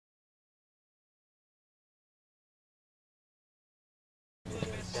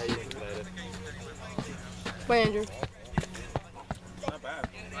Play, Andrew. Not bad.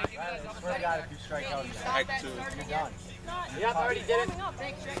 I swear to God, if you strike out, Strike 2. you're done. Yep, I already did it. It's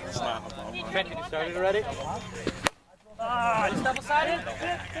not a problem. Trent, you started already? It's double-sided?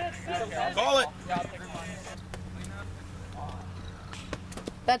 Call it.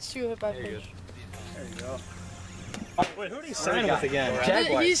 That's 2 hit by pitch. There you go. Wait, who did he sign with again?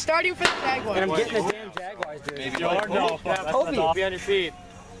 Jaguars. He's starting for the Jaguars. And I'm getting the damn Jaguars, dude. Maybe Or no, that's Toby, off. be on your feet.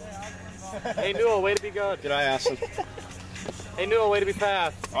 Hey, Newell, way to be good. Did I ask him? Hey, Newell, way to be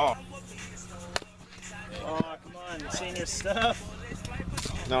fast. Oh. Oh, come on, senior stuff.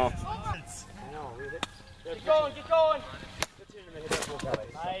 No. Keep going, keep going.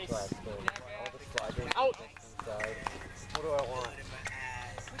 Nice. Out. What do I want?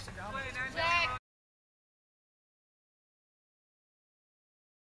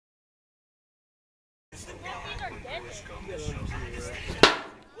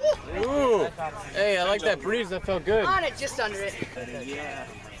 Ooh. Hey, I like that breeze. That felt good. On it, just under it. Yeah.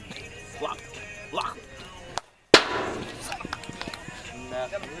 Block. Block.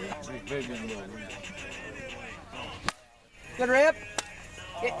 Good rip.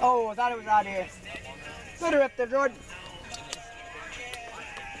 Oh, I thought it was out here. Good rip there, Jordan.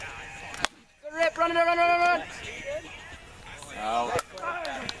 Good rip. Run, run, run, run, run. Out.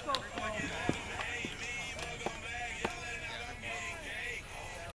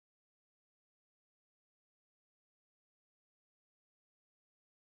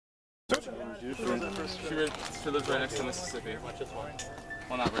 She lives right next to Mississippi.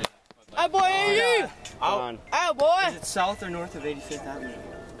 Well, not right. Hey, boy, AU. On. Hey, boy. Is it south or north of 85th Avenue?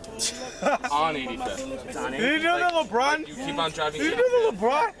 On 85th. It's on You do the LeBron? You keep on driving You do the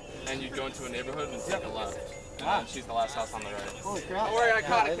LeBron? and you go into a neighborhood and take a left. And then she's the last house on the right. Holy crap. Don't worry, I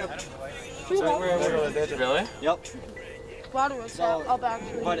caught it. Really? Yep. Waterworks up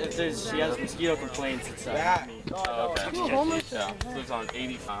actually. But if she has mosquito complaints, it's Yeah. me. Oh, okay. Ooh, homeless. Yeah, she lives on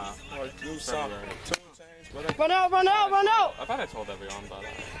 85. Or do something. Run out, run out, run out. I thought I told everyone about it.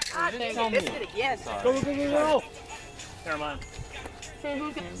 This it again. Sorry. Go, go, go, go. Never mind.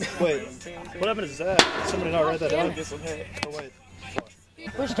 Wait, what happened to Zach? Did somebody not write that down? Oh, wait.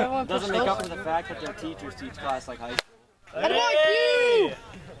 Which one? Doesn't make up for the fact that their teachers teach class like high school. And one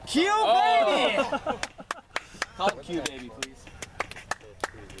Q. Q, baby! Call it Q, baby, please.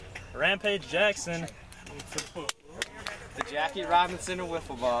 Rampage Jackson. The Jackie Robinson of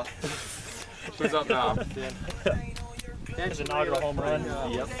Wiffleball. Who's up now? His inaugural home run.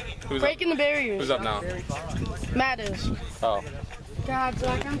 Yep. Who's up? Breaking the barriers. Who's up now? Matt is. Oh. God,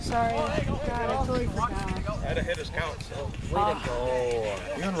 Zach, I'm sorry. God, I totally forgot. I had a hitters count, so. Way to go.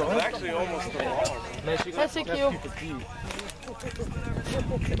 It's actually almost the wrong. That's a Q.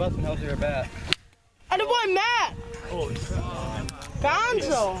 They both can help their bat. And the boy Matt. Holy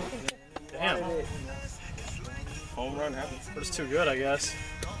Gonzo. damn. Home run happens. But it's too good, I guess.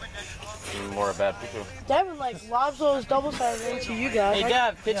 More bad people. Devin like lobs those double sided into you guys. Hey,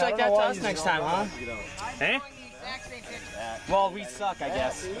 Dev, pitch like that to us next time, huh? Hey? Well, we suck, I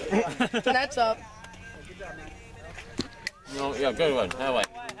guess. That's up. No, yeah, good one. That way.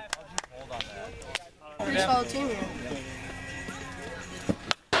 Pretty solid team here.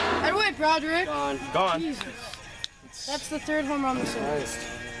 Right away, Broderick. Gone. Jesus. That's the 3rd home run this year.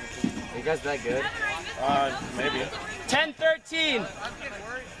 Are you guys that good? Maybe. 10-13.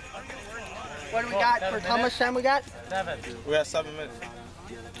 What do we got? For how much time we got? 7. We got 7 minutes.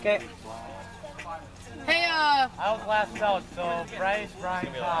 Okay. Hey, I was last out, so Bryce, Brian,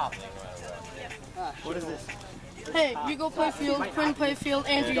 Pop. What is this? hey, you go play field, Quinn play field,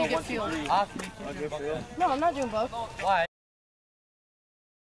 Andrew, you get field. No, I'm not doing both. Why?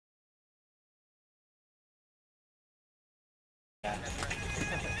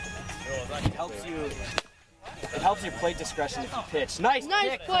 It helps your plate discretion if you pitch. Nice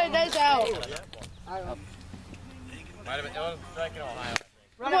Nice pick. play, that's out. Might have been, it was strike in Ohio.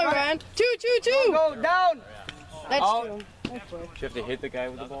 Come on, Ryan. 2-2-2. Go down. That's Out. 2. Do you have to hit the guy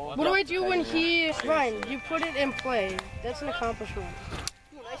with the ball? What do I do when he, Ryan, you put it in play. That's an accomplishment.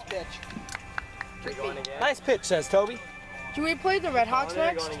 Nice pitch. Nice pitch, says Toby. Do we play the Red Hawks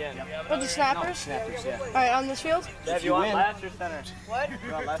next? Or the Snappers? Snappers, yeah. Alright, on this field? If you win. Left or center? What?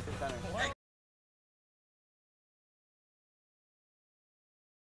 You want left or center?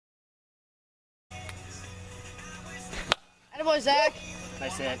 Attaboy, Zach.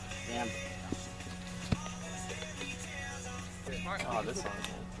 Nice hit. Damn. Oh, this song.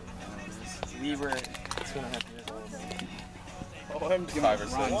 We were 2.5 years old. Oh, I'm 5 or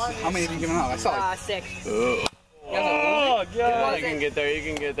 6. How many have you given out? I saw like 6. Oh, Oh, God. you can get there, you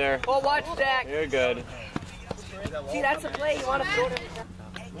can get there. Well, watch Zach. You're good. See, that's a play. You want to throw it.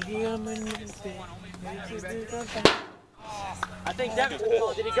 I think Devin.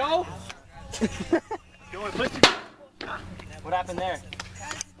 Oh, did he go? What happened there?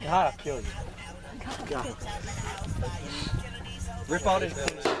 God, I killed you. God. Rip out his. I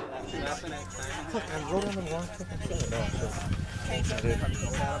wrote on the wrong fucking thing.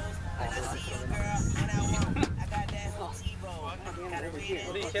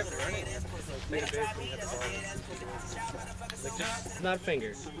 Just not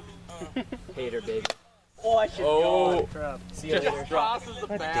fingers. Hater, baby. Oh, I should Oh. go. See you later. Crosses the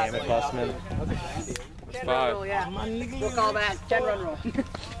pass. Damn it, Bossman. It's 5. Rule, yeah. We'll call that 10 run rule.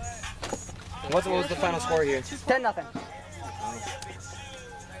 What was the final score here? 10-0.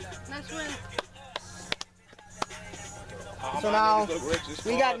 Nice win. So now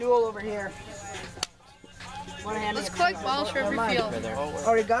we got Newell over here. One hand. Let's collect balls for every field.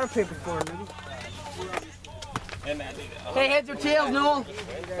 Already got a paper for him. Hey, heads or tails, Newell?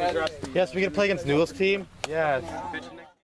 Yes, we get to play against Newell's team. Yeah.